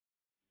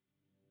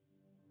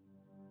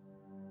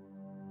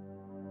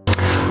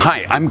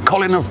Hi, I'm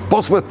Colin of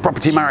Bosworth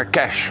Property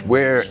Marrakech.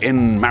 We're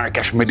in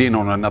Marrakech, Medina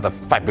on another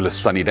fabulous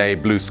sunny day,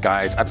 blue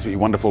skies, absolutely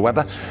wonderful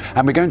weather.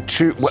 And we're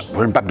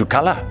in Bab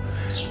Doukalla,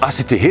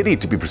 Asi Tahiri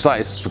to be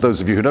precise, for those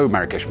of you who know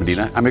Marrakech,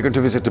 Medina. And we're going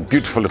to visit a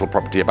beautiful little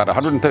property, about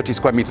 130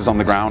 square meters on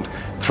the ground,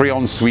 3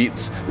 en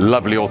suites,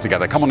 lovely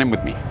altogether. Come on in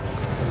with me.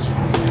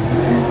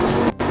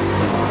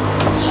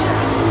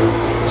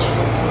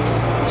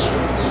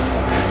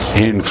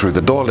 In through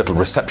the door, little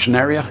reception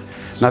area.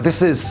 Now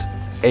this is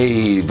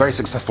a very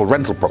successful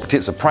rental property.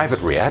 It's a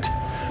private riad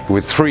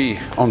with 3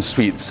 en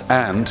suites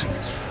and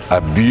a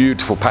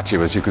beautiful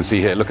patio, as you can see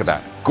here. Look at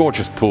that,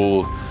 gorgeous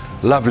pool,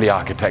 lovely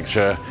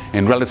architecture,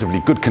 in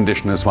relatively good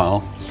condition as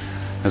well.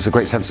 There's a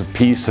great sense of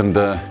peace and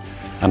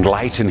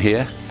light in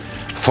here.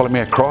 Follow me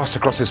across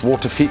this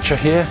water feature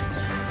here.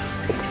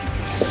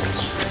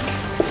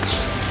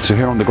 So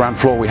here on the ground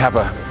floor we have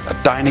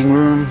a dining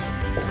room,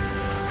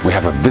 we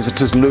have a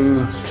visitor's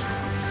loo,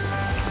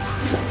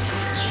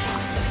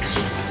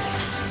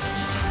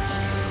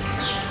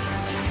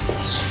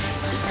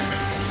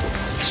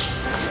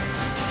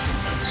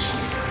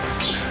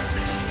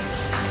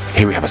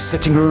 here we have a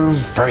sitting room,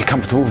 very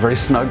comfortable, very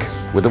snug,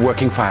 with a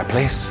working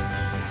fireplace.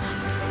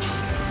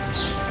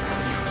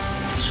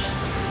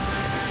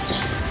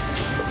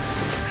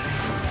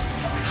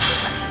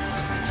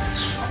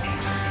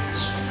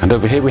 And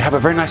over here we have a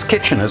very nice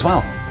kitchen as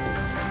well.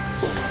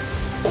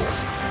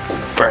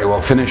 Very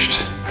well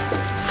finished,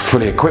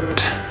 fully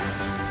equipped.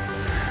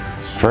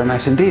 Very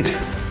nice indeed.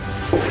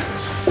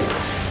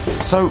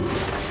 So,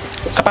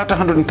 about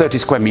 130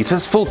 square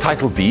meters, full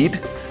title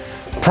deed,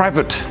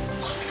 private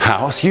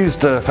house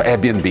used for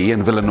Airbnb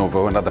and Villa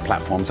Novo and other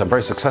platforms, and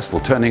very successful,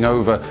 turning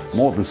over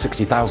more than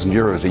 60,000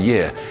 euros a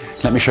year.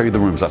 Let me show you the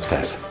rooms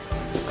upstairs.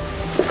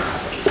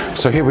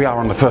 So here we are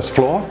on the first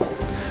floor.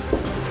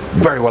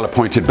 Very well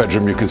appointed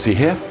bedroom, you can see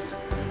here.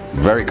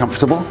 Very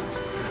comfortable.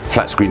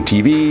 Flat screen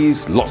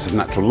TVs, lots of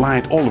natural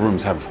light. All the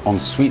rooms have en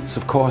suites,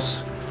 of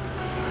course.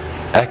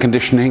 Air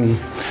conditioning,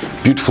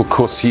 beautiful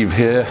courtyard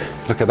here.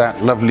 Look at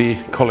that,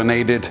 lovely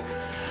colonnaded.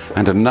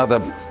 And another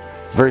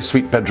very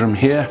sweet bedroom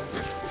here.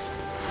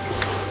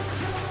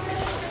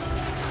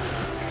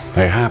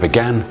 There you have,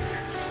 again,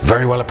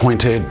 very well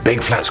appointed,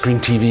 big flat screen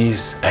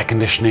TVs, air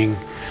conditioning,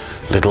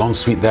 little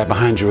ensuite there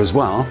behind you as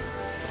well.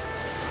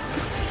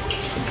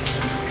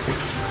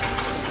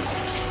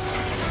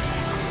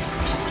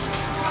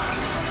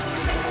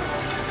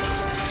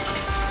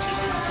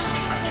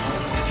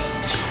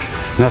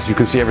 And as you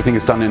can see, everything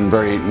is done in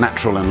very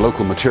natural and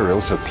local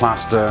materials, so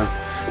plaster,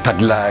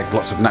 padlag,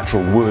 lots of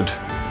natural wood.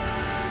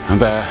 And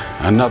there,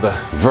 another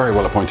very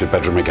well appointed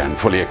bedroom again,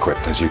 fully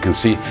equipped as you can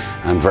see,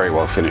 and very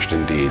well finished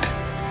indeed.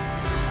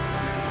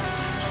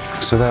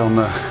 So there on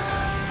the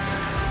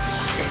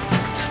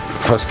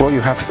first floor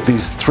you have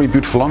these 3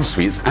 beautiful en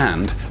suites,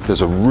 and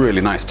there's a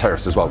really nice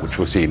terrace as well, which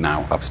we'll see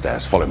now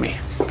upstairs. Follow me.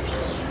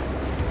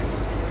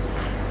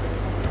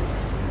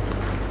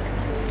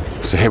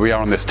 So here we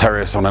are on this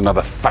terrace on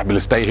another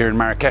fabulous day here in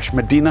Marrakech,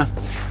 Medina.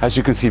 As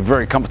you can see,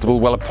 very comfortable,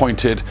 well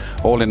appointed,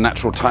 all in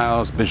natural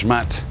tiles,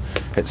 bijmat,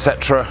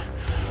 etc.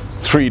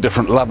 3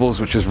 different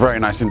levels, which is very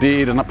nice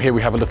indeed. And up here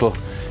we have a little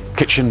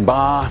kitchen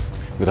bar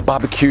with a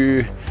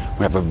barbecue.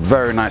 We have a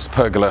very nice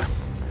pergola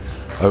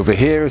over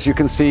here, as you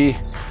can see.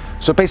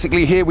 So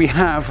basically here we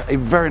have a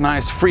very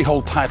nice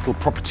freehold title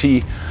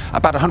property,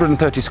 about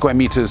 130 square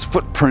meters,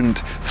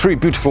 footprint, 3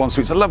 beautiful en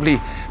suites, a lovely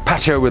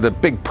patio with a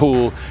big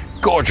pool,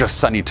 gorgeous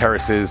sunny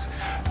terraces,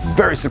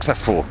 very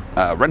successful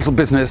rental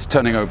business,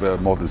 turning over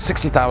more than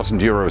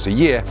 60,000 euros a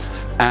year,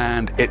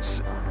 and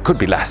could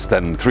be less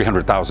than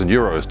 300,000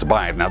 euros to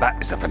buy. Now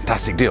that is a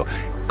fantastic deal.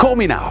 Call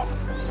me now.